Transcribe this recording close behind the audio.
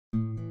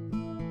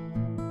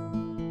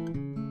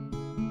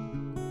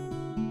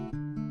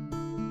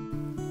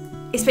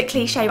It's a bit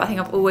cliche, but I think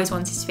I've always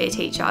wanted to be a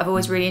teacher. I've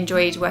always really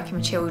enjoyed working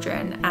with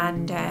children,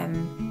 and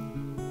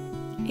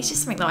it's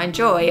just something that I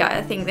enjoy.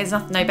 I think there's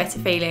no better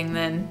feeling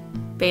than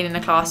being in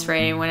a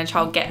classroom when a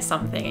child gets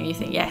something and you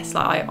think, yes,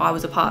 like I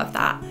was a part of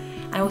that.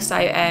 And also,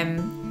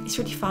 it's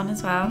really fun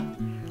as well.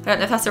 I don't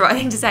know if that's the right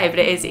thing to say, but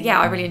it is. Yeah,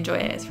 I really enjoy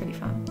it. It's really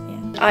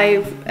fun. Yeah.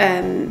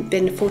 I've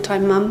been a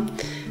full-time mum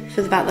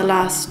for about the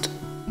last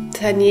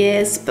 10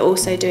 years, but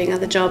also doing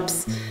other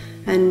jobs.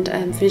 And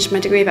finished my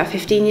degree about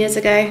 15 years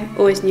ago.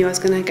 Always knew I was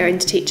going to go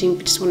into teaching,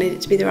 but just wanted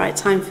it to be the right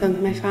time for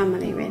my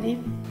family, really.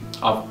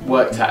 I've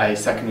worked at a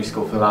secondary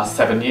school for the last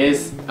 7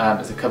 years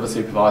as a cover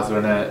supervisor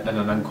and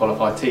an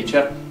unqualified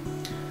teacher,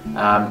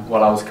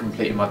 while I was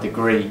completing my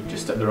degree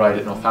just up the road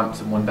at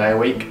Northampton 1 day a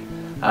week.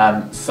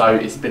 So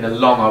it's been a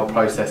long old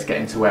process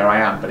getting to where I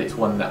am, but it's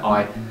one that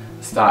I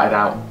started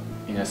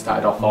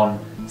off on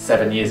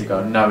 7 years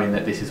ago, knowing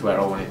that this is where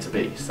I wanted to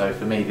be. So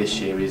for me, this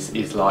year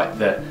is like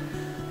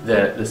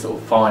the sort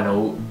of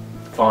final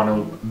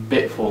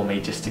bit for me,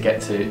 just to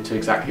get to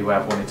exactly where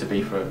I've wanted to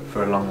be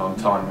for a long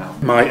time now.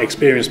 My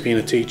experience being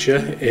a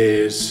teacher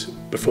is,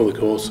 before the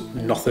course,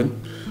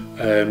 nothing.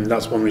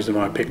 That's one reason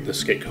why I picked the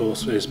skit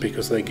course, is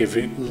because they give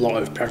you a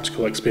lot of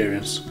practical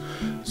experience.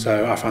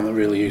 So I found that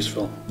really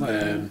useful.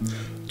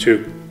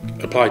 To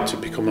apply to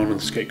become on the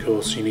skit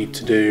course, you need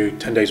to do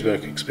 10 days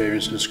work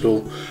experience in a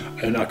school,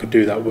 and I could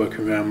do that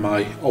working around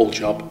my old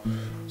job.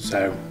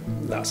 So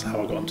that's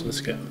how I got onto the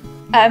skit.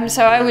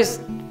 So I always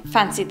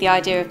fancied the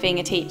idea of being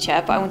a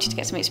teacher, but I wanted to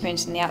get some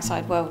experience in the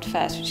outside world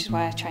first, which is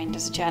why I trained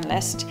as a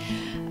journalist.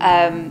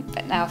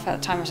 But now I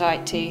felt the time was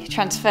right to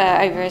transfer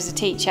over as a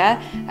teacher.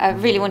 I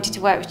really wanted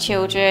to work with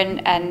children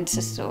and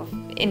to sort of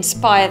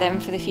inspire them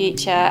for the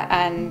future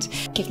and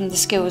give them the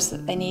skills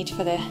that they need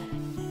for the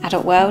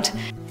adult world.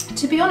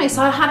 To be honest,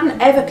 I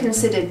hadn't ever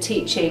considered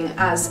teaching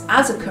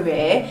as a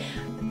career.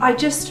 I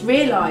just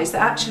realised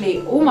that actually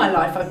all my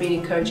life I've been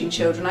encouraging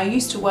children. I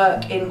used to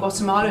work in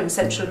Guatemala in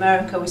Central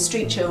America with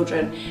street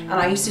children, and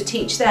I used to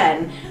teach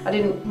then. I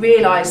didn't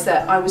realise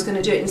that I was going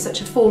to do it in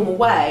such a formal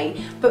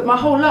way, but my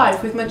whole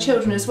life with my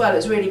children as well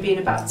has really been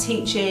about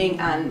teaching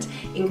and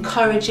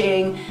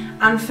encouraging.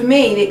 And for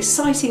me, the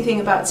exciting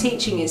thing about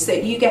teaching is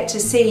that you get to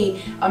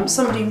see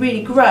somebody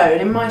really grow,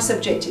 and in my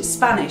subject it's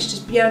Spanish,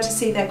 to be able to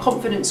see their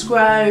confidence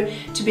grow,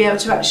 to be able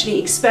to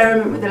actually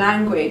experiment with the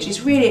language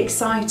is really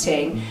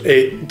exciting.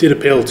 It did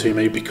appeal to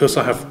me because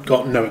I have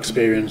got no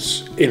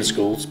experience in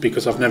schools,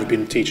 because I've never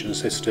been a teaching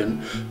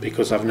assistant,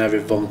 because I've never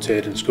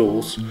volunteered in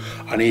schools.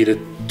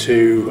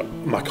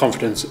 My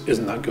confidence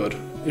isn't that good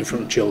in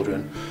front of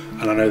children,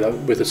 and I know that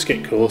with a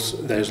skit course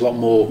there's a lot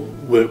more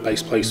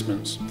work-based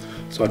placements.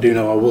 So I do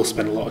know I will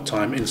spend a lot of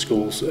time in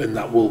schools, and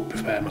that will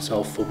prepare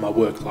myself for my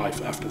work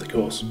life after the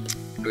course.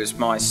 It was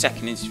my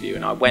second interview,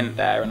 and I went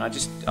there, and I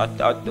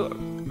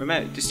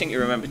distinctly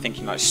remember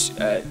thinking like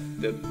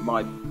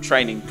my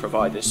training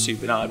provider, Sue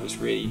Bernard, was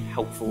really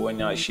helpful,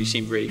 and she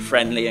seemed really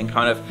friendly and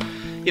kind of,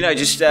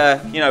 just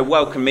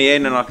welcomed me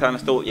in, and I kind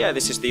of thought, yeah,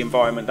 this is the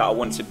environment that I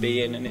want to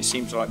be in, and it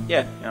seems like,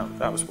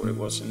 that was what it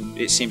was, and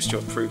it seems to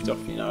have proved off.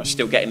 I'm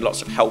still getting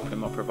lots of help in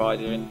my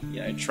provider,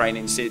 and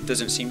training, so it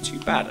doesn't seem too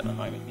bad at the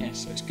moment. Yeah,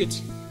 so it's good.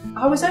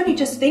 I was only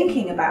just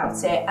thinking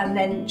about it, and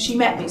then she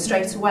met me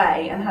straight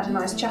away and had a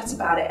nice chat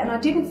about it, and I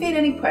didn't feel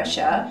any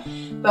pressure,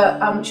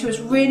 but she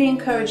was really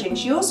encouraging.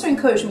 She also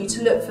encouraged me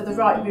to look for the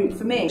right route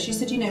for me. She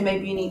said,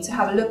 maybe you need to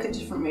have a look at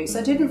different routes.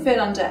 I didn't feel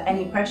under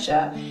any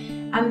pressure.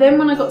 And then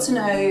when I got to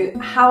know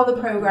how the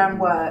programme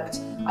worked,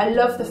 I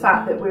love the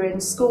fact that we're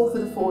in school for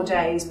the 4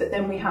 days, but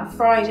then we have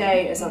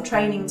Friday as our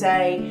training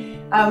day,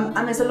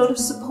 and there's a lot of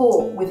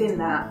support within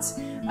that.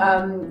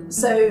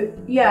 So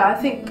yeah, I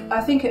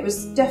think it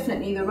was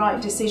definitely the right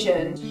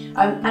decision,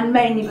 and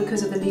mainly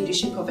because of the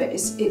leadership of it.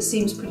 It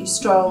seems pretty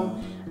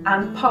strong,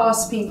 and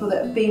past people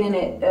that have been in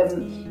it,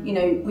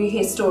 we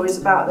hear stories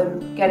about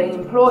them getting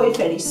employed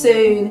fairly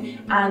soon,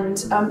 and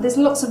there's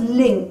lots of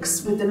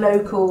links with the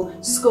local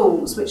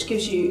schools, which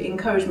gives you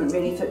encouragement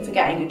really for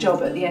getting a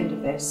job at the end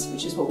of this,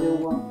 which is what we all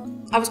want.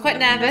 I was quite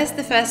nervous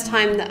the first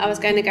time that I was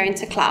going to go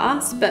into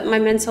class, but my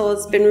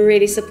mentor's been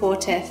really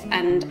supportive,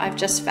 and I've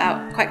just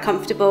felt quite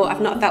comfortable. I've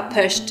not felt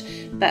pushed,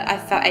 but I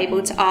felt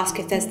able to ask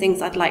if there's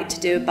things I'd like to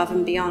do above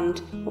and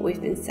beyond what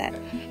we've been said.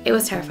 It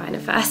was terrifying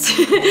at first,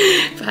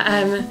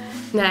 but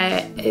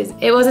no,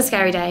 it was a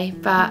scary day,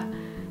 but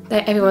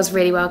everyone was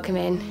really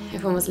welcoming,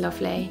 everyone was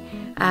lovely.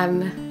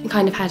 We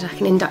kind of had like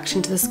an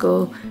induction to the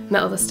school,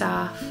 met all the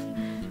staff,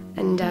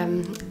 and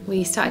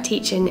we started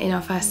teaching in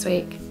our first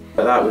week.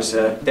 But that was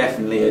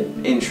definitely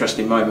an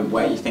interesting moment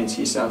where you think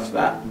to yourself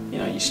that,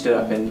 you stood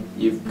up and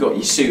you've got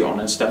your suit on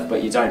and stuff,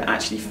 but you don't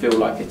actually feel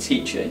like a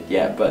teacher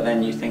yet. But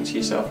then you think to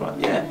yourself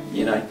like, yeah,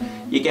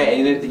 you get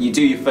in, you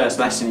do your first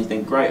lesson, you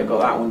think, great, I've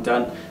got that one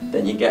done.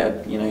 Then you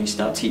get, you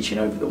start teaching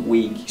over the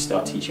week, you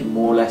start teaching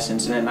more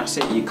lessons, and then that's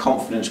it. Your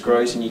confidence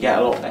grows and you get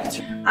a lot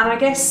better. And I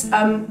guess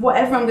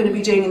whatever I'm going to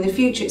be doing in the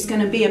future, it's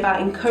going to be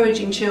about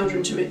encouraging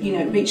children to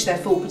reach their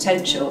full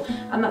potential,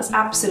 and that's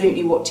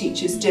absolutely what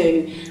teachers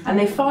do. And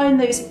they find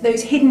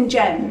those hidden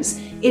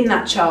gems in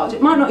that child.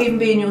 It might not even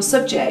be in your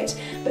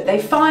subject, but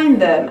they find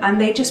them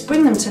and they just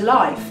bring them to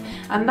life,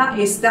 and that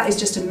is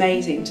just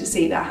amazing to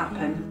see that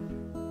happen.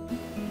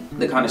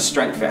 The kind of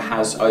strength it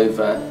has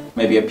over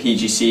maybe a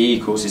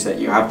PGCE course is that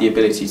you have the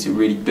ability to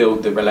really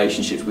build the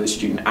relationships with a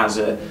student as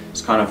a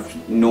kind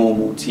of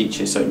normal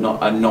teacher, so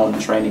not a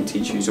non-training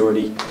teacher who's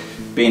already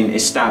been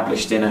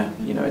established in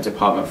a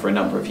department for a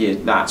number of years.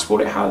 That's what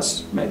it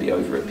has maybe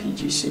over a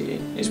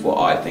PGCE, is what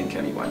I think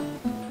anyway.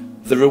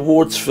 The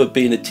rewards for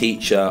being a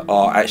teacher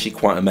are actually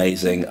quite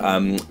amazing.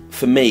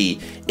 For me,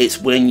 it's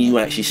when you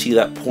actually see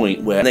that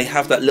point where they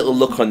have that little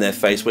look on their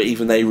face where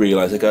even they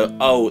realise, they go,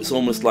 oh, it's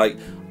almost like,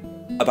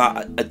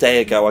 about a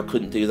day ago I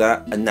couldn't do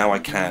that and now I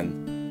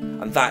can.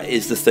 And that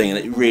is the thing, and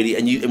it really,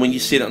 and when you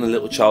see it on a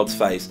little child's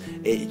face,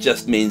 it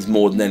just means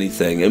more than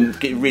anything,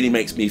 and it really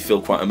makes me feel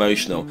quite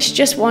emotional. It's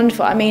just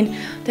wonderful. I mean,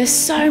 there's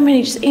so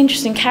many just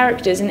interesting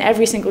characters in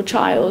every single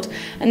child,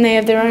 and they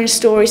have their own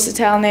stories to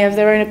tell and they have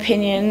their own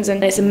opinions,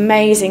 and it's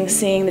amazing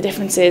seeing the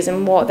differences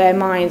and what their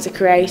minds are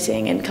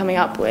creating and coming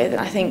up with.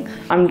 And I think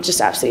I'm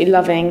just absolutely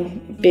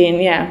loving being,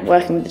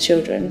 working with the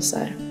children.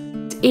 So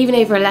even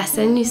over a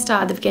lesson, you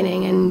start at the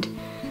beginning, and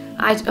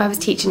I was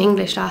teaching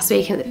English last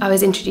week and I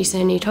was introducing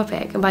a new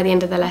topic, and by the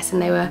end of the lesson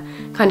they were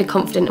kind of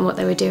confident in what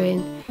they were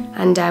doing,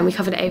 and we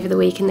covered it over the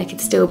week and they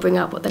could still bring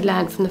up what they'd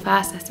learned from the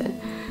first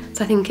lesson.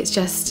 So I think it's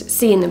just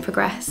seeing them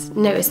progress,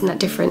 noticing that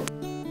difference.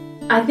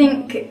 I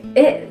think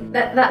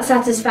that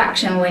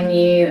satisfaction when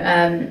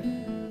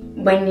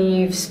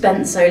you've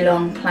spent so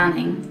long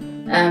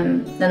planning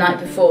the night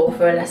before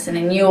for a lesson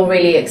and you're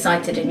really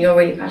excited and you're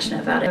really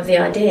passionate about it. The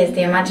ideas,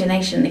 the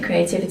imagination, the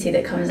creativity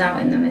that comes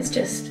out in them is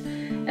just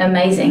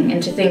amazing,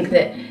 and to think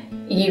that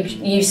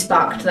you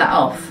sparked that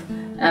off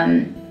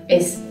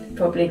is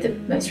probably the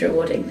most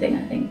rewarding thing,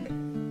 I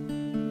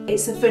think.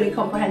 It's a fully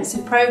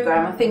comprehensive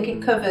programme. I think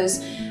it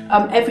covers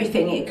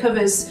everything. It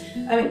covers,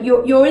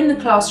 you're in the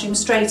classroom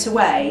straight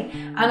away,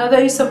 and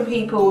although some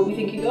people will be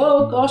thinking,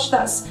 oh gosh,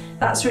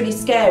 that's really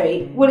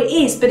scary. Well, it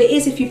is, but it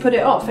is if you put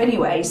it off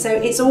anyway, so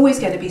it's always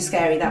going to be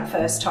scary that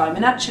first time,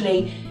 and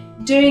actually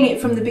doing it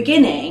from the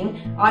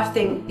beginning, I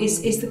think,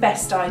 is the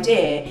best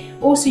idea.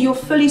 Also, you're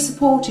fully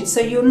supported,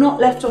 so you're not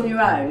left on your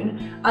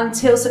own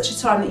until such a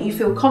time that you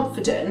feel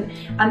confident,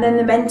 and then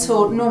the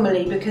mentor,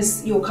 normally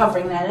because you're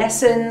covering their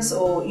lessons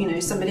or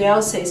somebody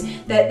else's,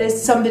 there's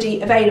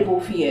somebody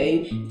available for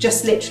you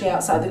just literally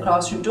outside the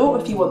classroom door.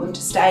 If you want them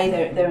to stay,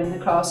 they're in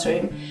the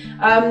classroom.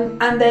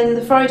 And then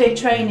the Friday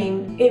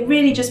training, it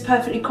really just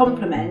perfectly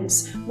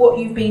complements what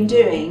you've been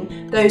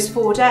doing those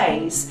 4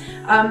 days.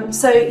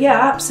 So yeah,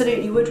 I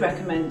absolutely would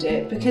recommend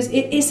it, because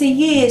it's a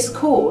year's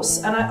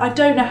course, and I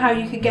don't know how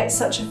you could get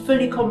such a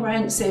fully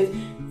comprehensive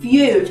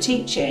view of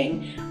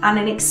teaching and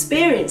an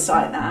experience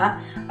like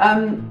that.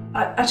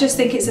 I just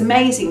think it's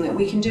amazing that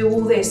we can do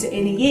all this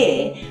in a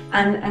year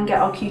and get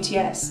our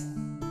QTS.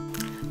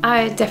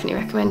 I definitely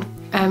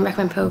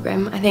recommend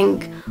Pilgrim. I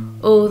think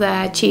all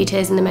the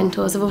tutors and the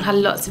mentors have all had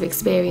lots of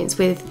experience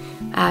with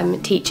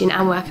teaching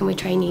and working with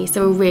trainees.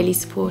 They're all really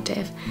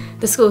supportive.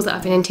 The schools that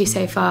I've been into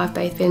so far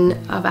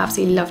I've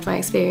absolutely loved my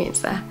experience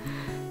there.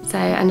 So,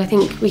 and I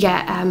think we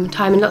get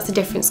time in lots of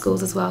different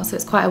schools as well, so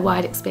it's quite a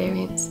wide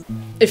experience.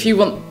 If you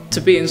want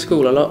to be in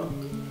school a lot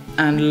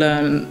and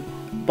learn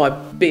by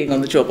being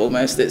on the job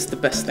almost, it's the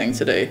best thing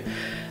to do,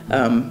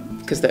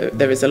 because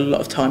there is a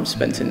lot of time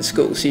spent in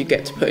school, so you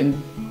get to put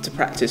into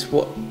practice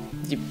what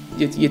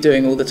you're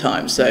doing all the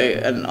time. So,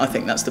 and I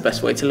think that's the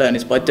best way to learn,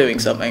 is by doing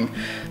something.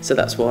 So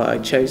that's why I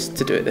chose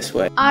to do it this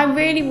way. I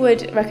really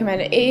would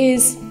recommend it. It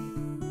is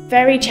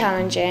very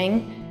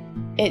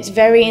challenging, it's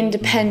very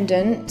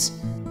independent.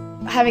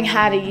 Having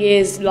had a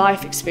year's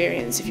life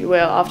experience, if you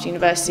will, after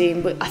university,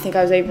 I think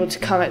I was able to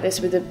come at this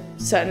with a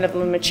certain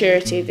level of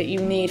maturity that you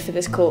need for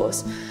this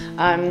course.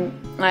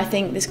 I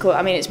think this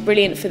course, it's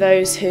brilliant for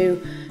those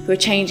who are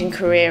changing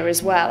career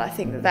as well. I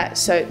think that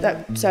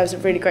serves a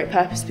really great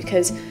purpose,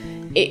 because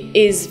it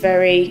is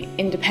very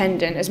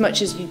independent. As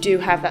much as you do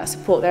have that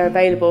support there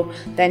available,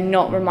 they're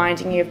not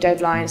reminding you of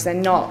deadlines, they're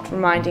not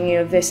reminding you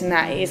of this and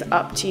that. It is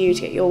up to you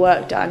to get your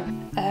work done.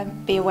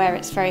 Be aware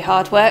it's very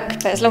hard work,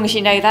 but as long as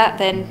you know that,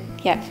 then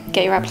yeah,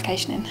 get your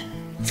application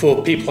in.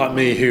 For people like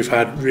me who've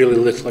had really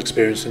little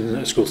experience in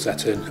a school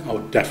setting, I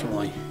would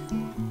definitely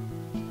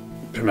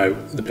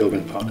promote the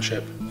Pilgrim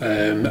Partnership.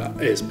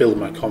 It's building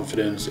my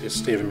confidence, it's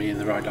steering me in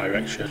the right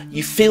direction.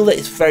 You feel that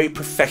it's very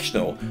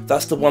professional.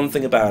 That's the one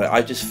thing about it.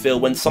 I just feel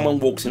when someone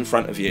walks in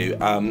front of you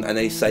and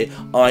they say,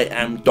 I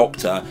am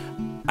doctor,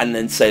 and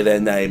then say their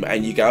name,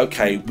 and you go,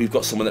 okay, we've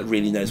got someone that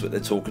really knows what they're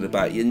talking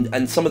about.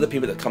 And some of the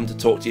people that come to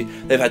talk to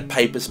you, they've had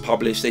papers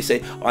published, they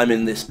say, I'm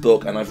in this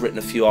book and I've written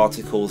a few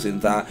articles in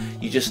that.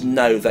 You just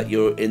know that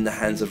you're in the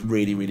hands of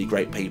really, really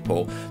great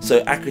people.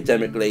 So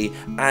academically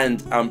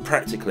and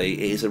practically,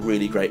 it is a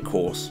really great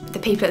course. The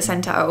people at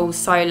Centre are all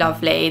so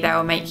lovely. They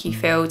will make you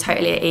feel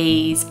totally at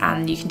ease,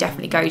 and you can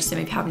definitely go to them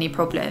if you have any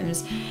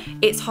problems.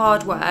 It's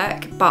hard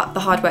work, but the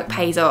hard work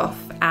pays off,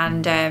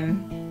 and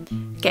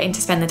getting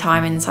to spend the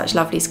time in such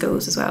lovely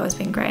schools as well has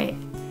been great.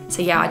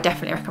 So yeah, I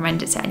definitely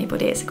recommend it to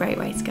anybody. It's a great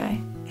way to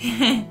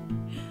go.